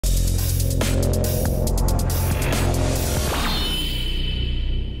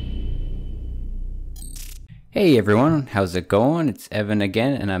Hey everyone, how's it going? It's Evan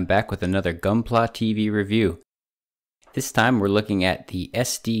again, and I'm back with another Gunpla TV review. This time we're looking at the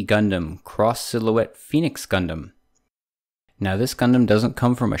SD Gundam Cross Silhouette Phoenix Gundam. Now this Gundam doesn't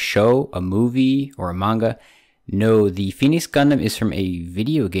come from a show, a movie, or a manga. No, the Phoenix Gundam is from a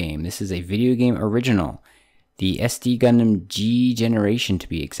video game. This is a video game original. The SD Gundam G Generation to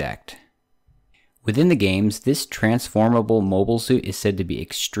be exact. Within the games, this transformable mobile suit is said to be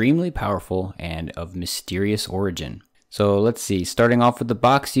extremely powerful and of mysterious origin. So let's see, starting off with the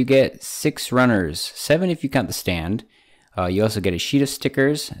box, you get 6 runners, 7 if you count the stand. You also get a sheet of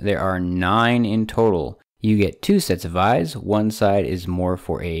stickers. There are 9 in total. You get 2 sets of eyes. One side is more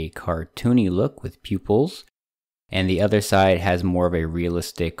for a cartoony look with pupils, and the other side has more of a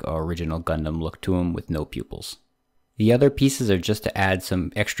realistic original Gundam look to them with no pupils. The other pieces are just to add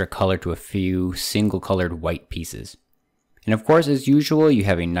some extra color to a few single colored white pieces. And of course, as usual, you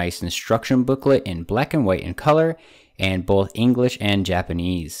have a nice instruction booklet in black and white in color, and both English and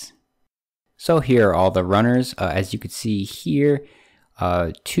Japanese. So here are all the runners. As you can see here,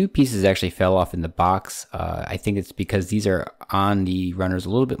 2 pieces actually fell off in the box. I think it's because these are on the runners a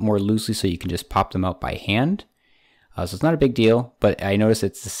little bit more loosely, so you can just pop them out by hand. So it's not a big deal, but I noticed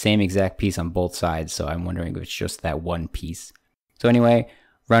it's the same exact piece on both sides, so I'm wondering if it's just that one piece. So anyway,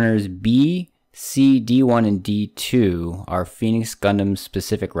 runners B, C, D1, and D2 are Phoenix Gundam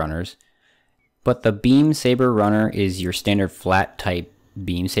specific runners, but the beam saber runner is your standard flat type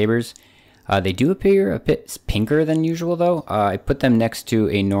beam sabers. They do appear a bit pinker than usual though. I put them next to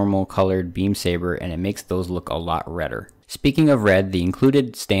a normal colored beam saber and it makes those look a lot redder. Speaking of red, the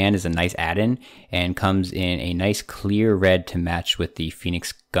included stand is a nice add-in and comes in a nice clear red to match with the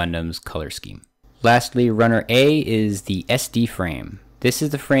Phoenix Gundam's color scheme. Lastly, runner A is the SD frame. This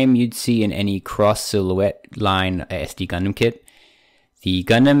is the frame you'd see in any cross silhouette line SD Gundam kit. The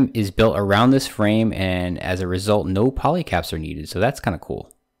Gundam is built around this frame, and as a result no polycaps are needed, so that's kind of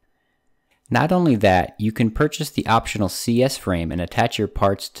cool. Not only that, you can purchase the optional CS frame and attach your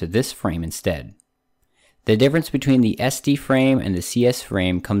parts to this frame instead. The difference between the SD frame and the CS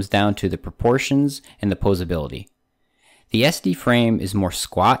frame comes down to the proportions and the posability. The SD frame is more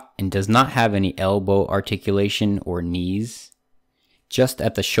squat and does not have any elbow articulation or knees, just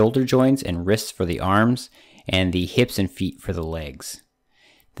at the shoulder joints and wrists for the arms and the hips and feet for the legs.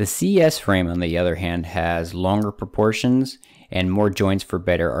 The CS frame, on the other hand, has longer proportions and more joints for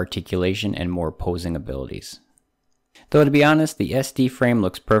better articulation and more posing abilities. Though to be honest, the SD frame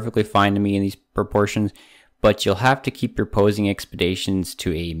looks perfectly fine to me in these proportions, but you'll have to keep your posing expeditions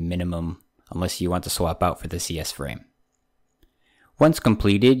to a minimum unless you want to swap out for the CS frame. Once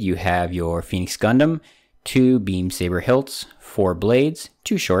completed, you have your Phoenix Gundam, 2 beam saber hilts, 4 blades,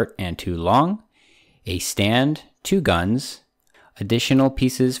 2 short and 2 long, a stand, 2 guns, additional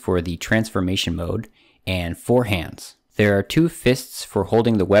pieces for the transformation mode, and 4 hands. There are 2 fists for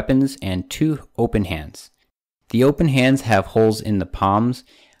holding the weapons and 2 open hands. The open hands have holes in the palms.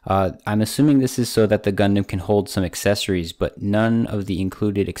 I'm assuming this is so that the Gundam can hold some accessories, but none of the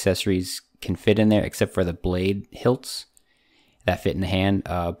included accessories can fit in there except for the blade hilts that fit in the hand,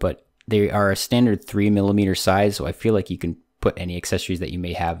 but they are a standard 3mm size, so I feel like you can put any accessories that you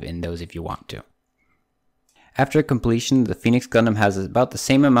may have in those if you want to. After completion, the Phoenix Gundam has about the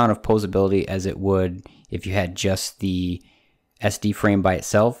same amount of posability as it would if you had just the SD frame by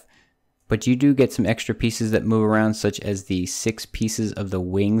itself, but you do get some extra pieces that move around, such as the 6 pieces of the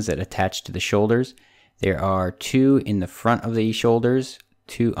wings that attach to the shoulders. There are 2 in the front of the shoulders,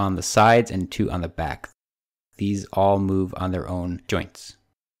 2 on the sides, and 2 on the back. These all move on their own joints.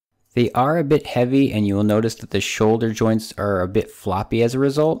 They are a bit heavy, and you will notice that the shoulder joints are a bit floppy as a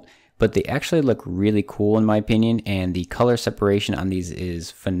result, but they actually look really cool in my opinion, and the color separation on these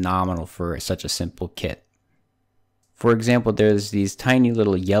is phenomenal for such a simple kit. For example, there's these tiny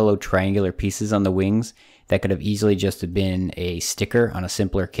little yellow triangular pieces on the wings that could have easily just been a sticker on a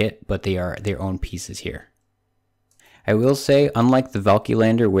simpler kit, but they are their own pieces here. I will say, unlike the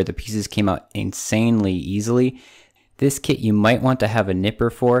Valkylander where the pieces came out insanely easily, this kit you might want to have a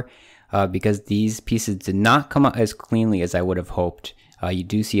nipper for because these pieces did not come out as cleanly as I would have hoped. You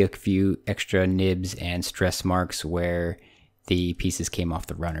do see a few extra nibs and stress marks where the pieces came off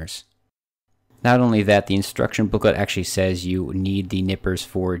the runners. Not only that, the instruction booklet actually says you need the nippers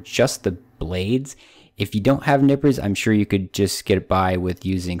for just the blades. If you don't have nippers, I'm sure you could just get by with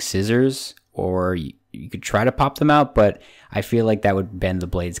using scissors, or you could try to pop them out, but I feel like that would bend the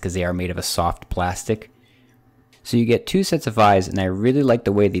blades because they are made of a soft plastic. So you get 2 sets of eyes, and I really like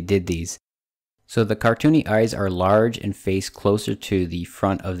the way they did these. So the cartoony eyes are large and face closer to the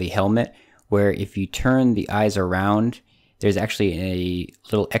front of the helmet, where if you turn the eyes around, there's actually a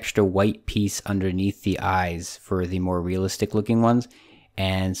little extra white piece underneath the eyes for the more realistic looking ones.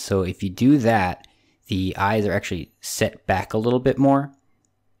 And so if you do that, the eyes are actually set back a little bit more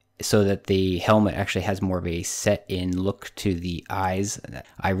so that the helmet actually has more of a set in look to the eyes.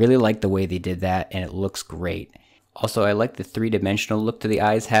 I really like the way they did that, and it looks great. Also, I like the three-dimensional look to the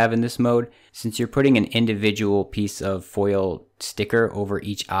eyes have in this mode. Since you're putting an individual piece of foil sticker over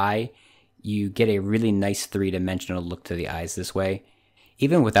each eye, you get a really nice three-dimensional look to the eyes this way.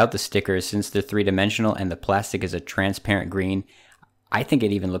 Even without the stickers, since they're three-dimensional and the plastic is a transparent green, I think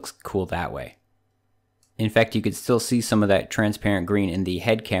it even looks cool that way. In fact, you could still see some of that transparent green in the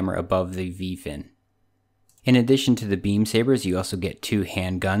head camera above the V-fin. In addition to the beam sabers, you also get 2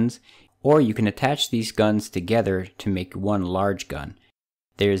 handguns, or you can attach these guns together to make one large gun.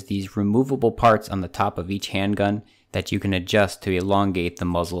 There's these removable parts on the top of each handgun that you can adjust to elongate the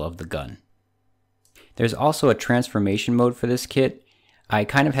muzzle of the gun. There's also a transformation mode for this kit. I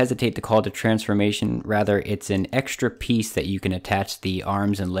kind of hesitate to call it a transformation, rather it's an extra piece that you can attach the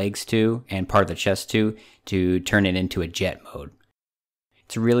arms and legs to and part of the chest to turn it into a jet mode.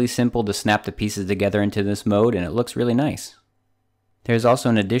 It's really simple to snap the pieces together into this mode, and it looks really nice. There's also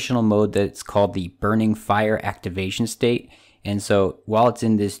an additional mode that's called the Burning Fire Activation State, and so while it's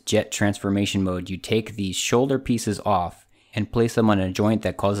in this jet transformation mode, you take these shoulder pieces off and place them on a joint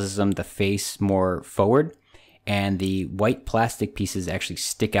that causes them to face more forward, and the white plastic pieces actually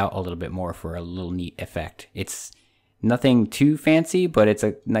stick out a little bit more for a little neat effect. It's nothing too fancy, but it's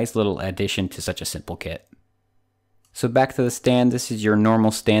a nice little addition to such a simple kit. So back to the stand, this is your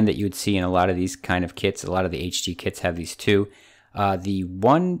normal stand that you would see in a lot of these kind of kits. A lot of the HG kits have these too. The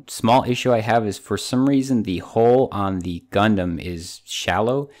one small issue I have is for some reason the hole on the Gundam is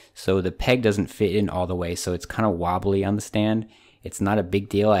shallow, so the peg doesn't fit in all the way, so it's kind of wobbly on the stand. It's not a big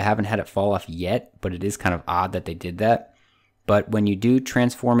deal. I haven't had it fall off yet, but it is kind of odd that they did that. But when you do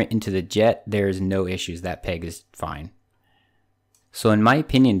transform it into the jet, there's no issues. That peg is fine. So in my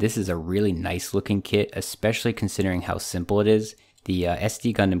opinion, this is a really nice looking kit, especially considering how simple it is. The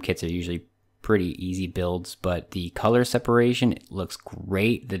SD Gundam kits are usually pretty easy builds, but the color separation, it looks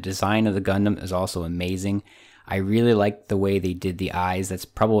great. The design of the Gundam is also amazing. I really like the way they did the eyes. That's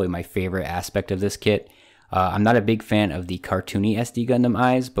probably my favorite aspect of this kit. I'm not a big fan of the cartoony SD Gundam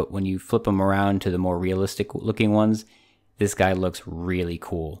eyes, but when you flip them around to the more realistic looking ones, this guy looks really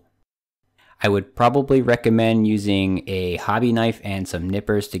cool. I would probably recommend using a hobby knife and some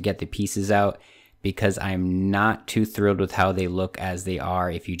nippers to get the pieces out, because I'm not too thrilled with how they look as they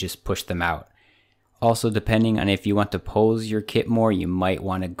are if you just push them out. Also, depending on if you want to pose your kit more, you might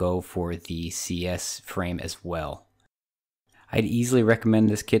want to go for the CS frame as well. I'd easily recommend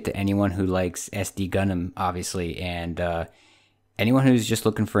this kit to anyone who likes SD Gundam, obviously, and anyone who's just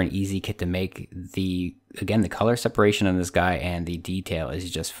looking for an easy kit to make. Again, the color separation on this guy and the detail is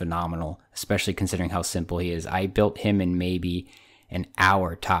just phenomenal, especially considering how simple he is. I built him in maybe an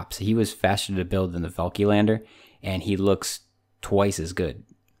hour tops. He was faster to build than the Valkylander, and he looks twice as good.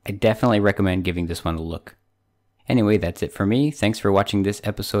 I definitely recommend giving this one a look. Anyway, that's it for me. Thanks for watching this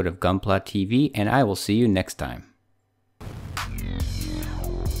episode of Gunpla TV, and I will see you next time.